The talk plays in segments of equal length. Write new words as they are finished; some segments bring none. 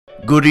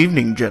Good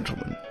evening,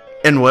 gentlemen,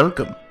 and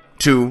welcome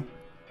to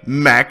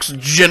Max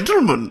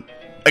Gentleman,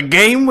 a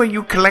game where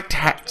you collect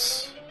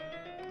hats.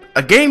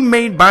 A game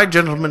made by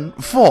gentlemen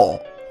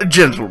for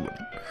gentlemen.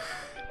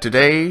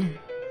 Today,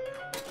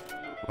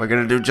 we're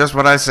gonna do just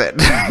what I said.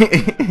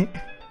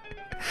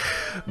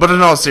 But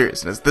in all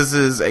seriousness, this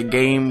is a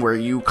game where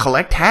you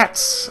collect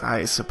hats,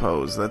 I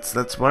suppose.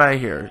 That's what I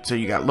hear. So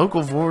you got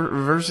local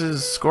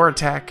versus score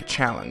attack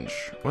challenge.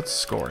 What's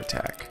score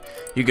attack?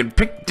 You can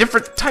pick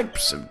different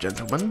types of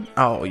gentlemen.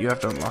 Oh, you have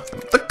to unlock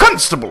them. The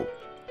Constable!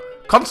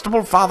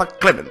 Constable Father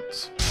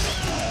Clemens.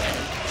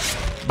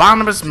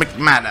 Barnabas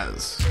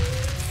McManus.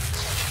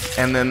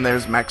 And then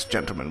there's Max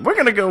Gentleman. We're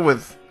gonna go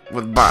with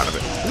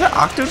Barnabas. Is that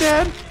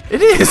Octodad?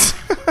 It is!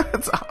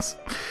 That's awesome.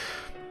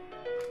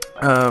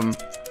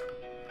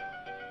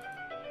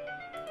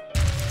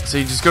 So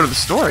you just go to the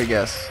store, I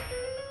guess.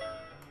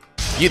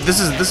 This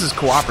is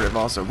cooperative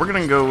also. We're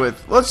gonna go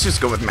with, let's just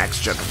go with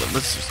Max Gentleman.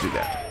 Let's just do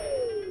that.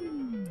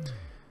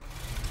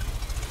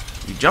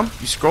 You jump,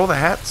 you scroll the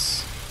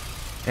hats,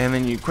 and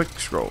then you quick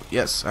scroll.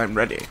 Yes, I'm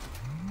ready.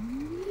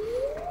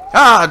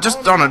 Ah,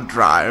 just on a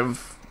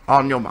drive.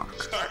 On your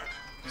mark.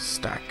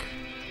 Stack.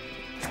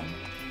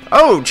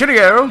 Oh,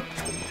 cheerio!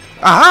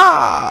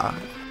 Aha!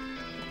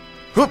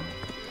 Whoop!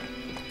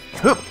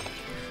 Whoop!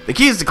 The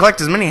key is to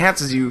collect as many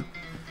hats as you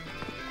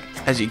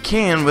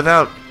can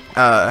without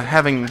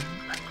having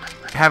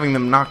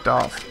them knocked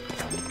off.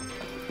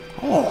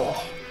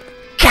 Oh,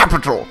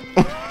 capital!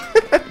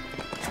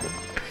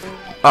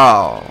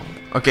 Oh,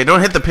 okay. Don't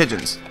hit the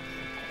pigeons.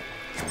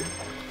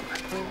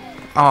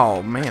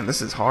 Oh man,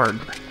 this is hard.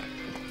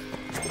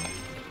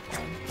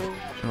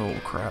 Oh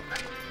crap!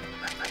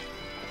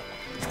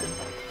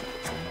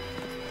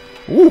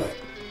 Ooh,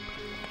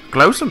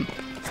 close 'em.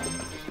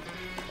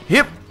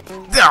 Hip.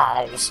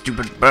 Oh,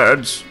 stupid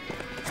birds.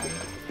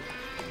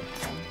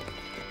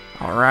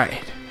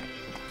 Alright.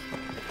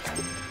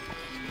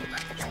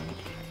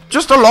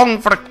 Just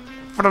along for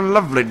a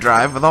lovely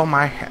drive with all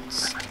my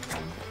hats.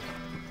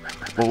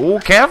 Oh,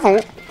 careful!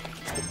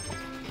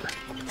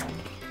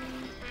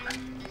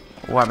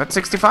 Oh, I'm at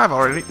 65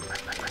 already.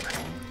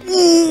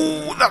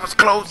 Ooh, that was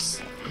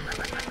close!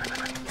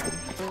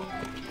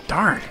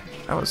 Darn,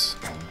 that was...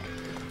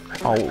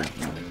 Oh,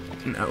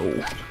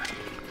 no.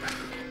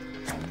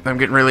 I'm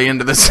getting really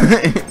into this.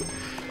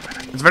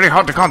 It's very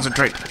hard to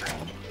concentrate.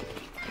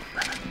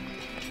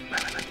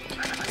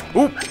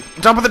 Ooh,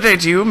 top of the day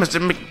to you,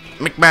 Mr.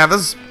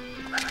 McMathers.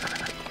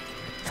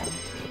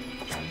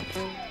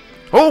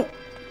 Oh!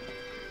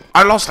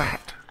 I lost a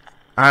hat.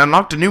 I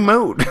unlocked a new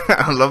mode.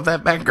 I love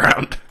that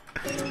background.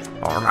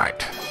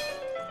 Alright.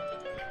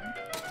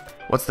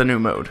 What's the new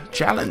mode?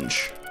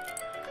 Challenge.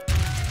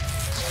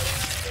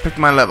 Pick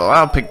my level.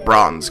 I'll pick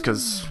bronze,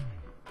 because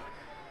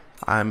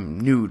I'm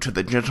new to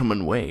the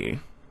gentleman way.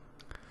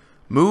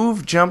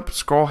 Move, jump,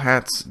 scroll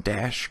hats,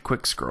 dash,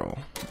 quick scroll.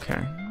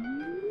 Okay.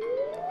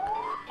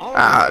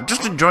 Ah,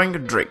 just enjoying a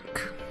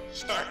drink.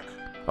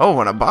 Oh,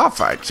 and a bar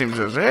fight seems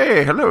as,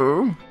 hey,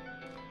 hello.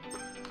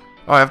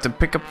 Oh, I have to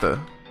pick up the...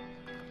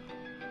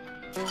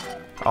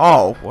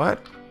 Oh,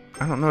 what?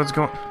 I don't know what's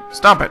going...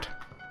 Stop it.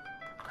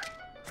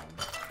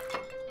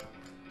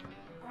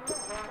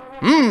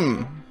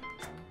 Mmm.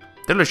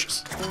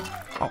 Delicious.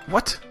 Oh,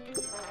 what?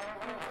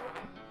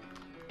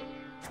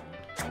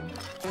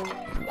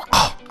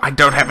 Oh, I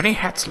don't have any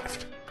hats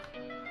left.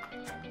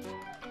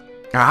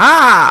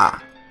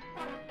 Ah!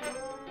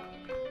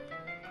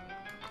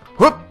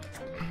 Whoop!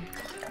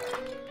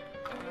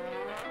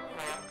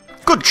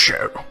 Good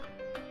show.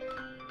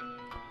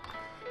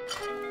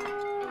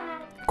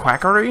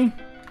 Quackery?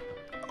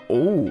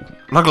 Oh,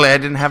 luckily I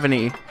didn't have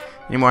any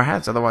more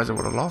hats, otherwise I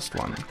would have lost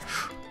one.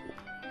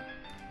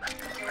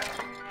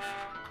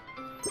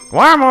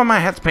 Why are all my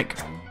hats pink?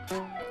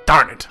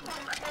 Darn it.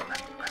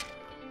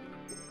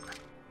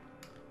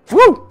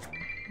 Woo!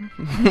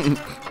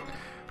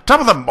 Top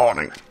of the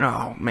morning.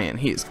 Oh man,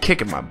 he is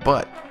kicking my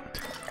butt.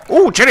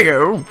 Oh,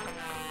 cheerio!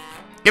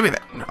 Give me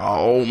that.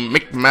 Oh,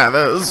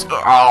 McMathers.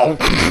 Oh.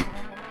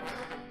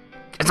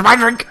 It's my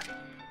drink.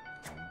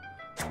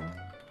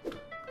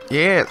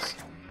 Yes.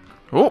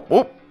 Oh,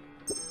 oh.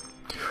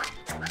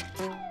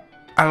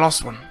 I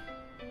lost one.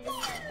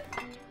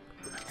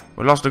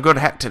 We lost a good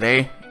hat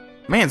today.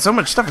 Man, so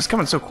much stuff is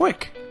coming so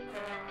quick.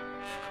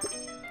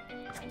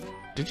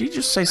 Did you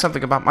just say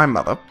something about my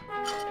mother?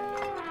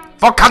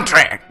 For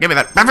country! Give me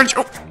that beverage.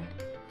 Oh.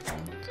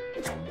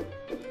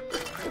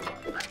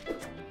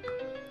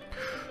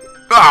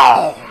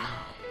 Oh!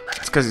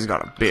 It's because he's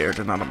got a beard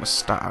and not a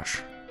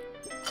mustache.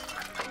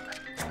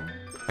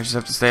 I just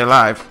have to stay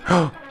alive.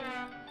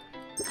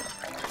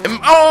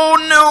 Oh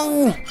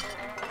no!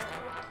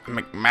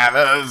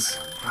 McMathers.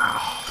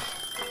 Oh.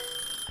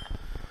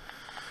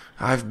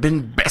 I've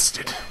been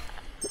bested.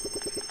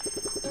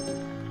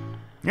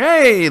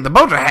 Yay! The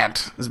boater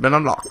hat has been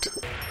unlocked.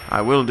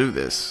 I will do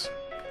this.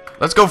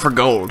 Let's go for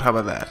gold. How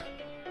about that?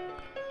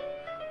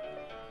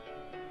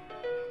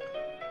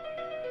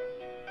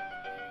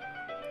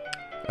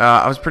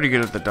 I was pretty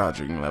good at the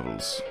dodging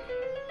levels.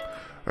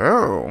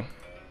 Oh.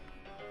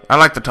 I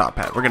like the top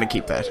hat. We're gonna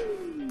keep that.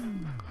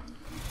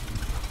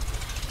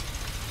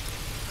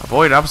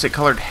 Avoid opposite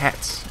colored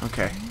hats.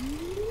 Okay.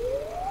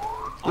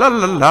 La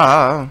la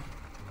la.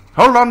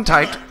 Hold on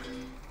tight.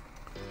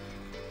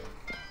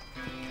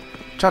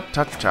 Cha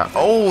cha cha.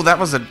 Oh, that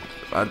was a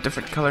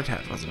different colored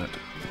hat, wasn't it?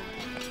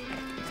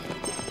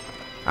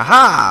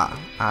 Aha!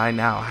 I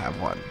now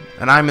have one.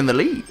 And I'm in the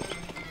lead.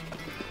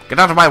 Get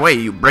out of my way,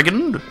 you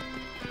brigand!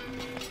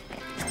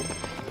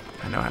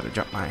 I know how to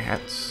jump my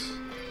hats.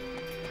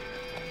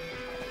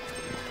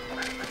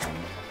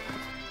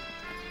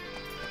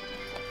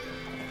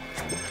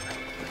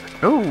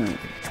 Oh!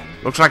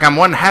 Looks like I'm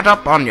one hat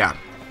up on ya.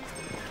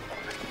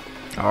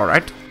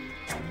 Alright.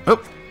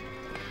 Oop!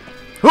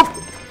 Oop!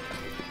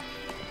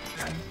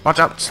 Watch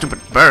out,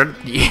 stupid bird.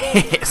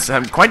 Yes,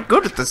 I'm quite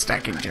good at the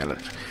stacking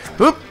challenge.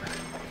 Oop!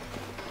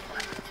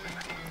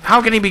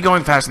 How can he be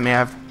going faster than me? I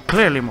have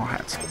clearly more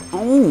hats.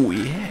 Ooh,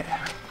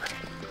 yeah.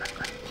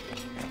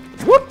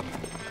 Whoop!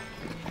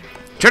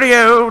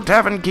 Cheerio,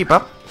 Tavern, keep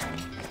up.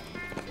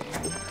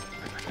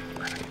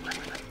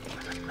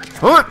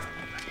 Whoop!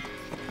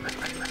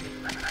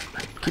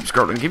 Keep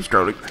scrolling, keep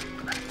scrolling.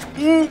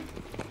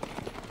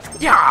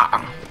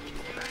 Yeah!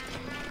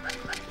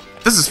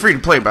 This is free to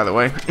play, by the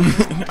way.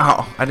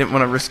 Oh, I didn't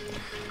want to risk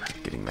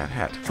getting that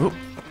hat. Whoop.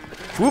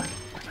 Whoop.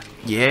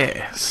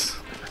 Yes.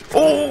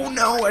 Oh,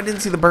 no, I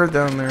didn't see the bird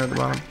down there at the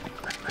bottom.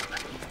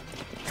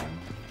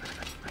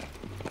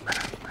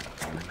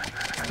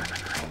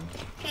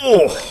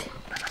 Oh!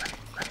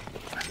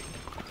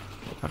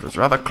 That was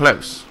rather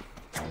close.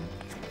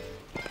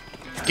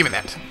 Give me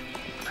that.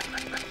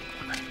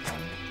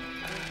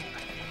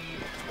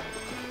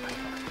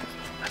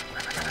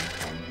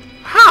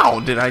 How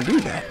did I do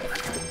that?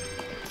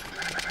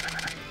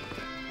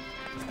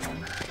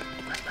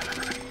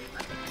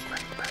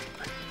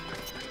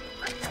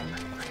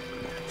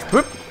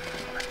 Whoop.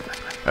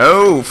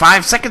 Oh,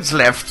 5 seconds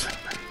left.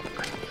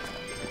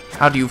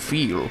 How do you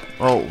feel?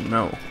 Oh,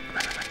 no.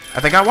 I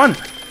think I won.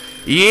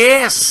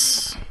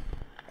 Yes!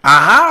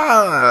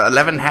 Aha!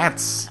 11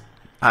 hats.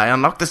 I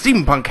unlocked the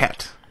steampunk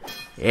hat.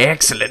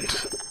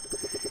 Excellent.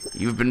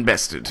 You've been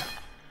bested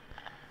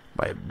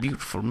by a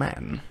beautiful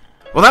man.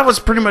 Well, that was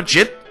pretty much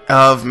it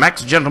of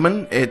Max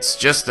Gentleman. It's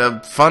just a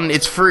fun,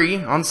 it's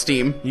free on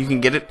Steam. You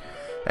can get it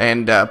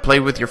and play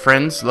with your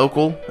friends,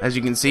 local, as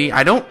you can see.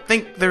 I don't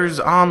think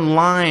there's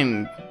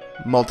online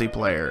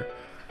multiplayer,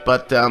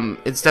 but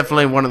it's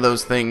definitely one of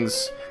those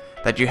things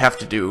that you have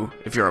to do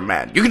if you're a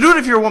man. You can do it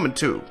if you're a woman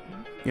too.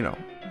 You know,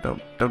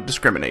 don't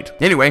discriminate.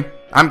 Anyway,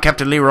 I'm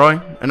Captain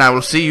Leroy, and I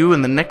will see you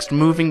in the next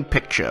moving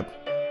picture.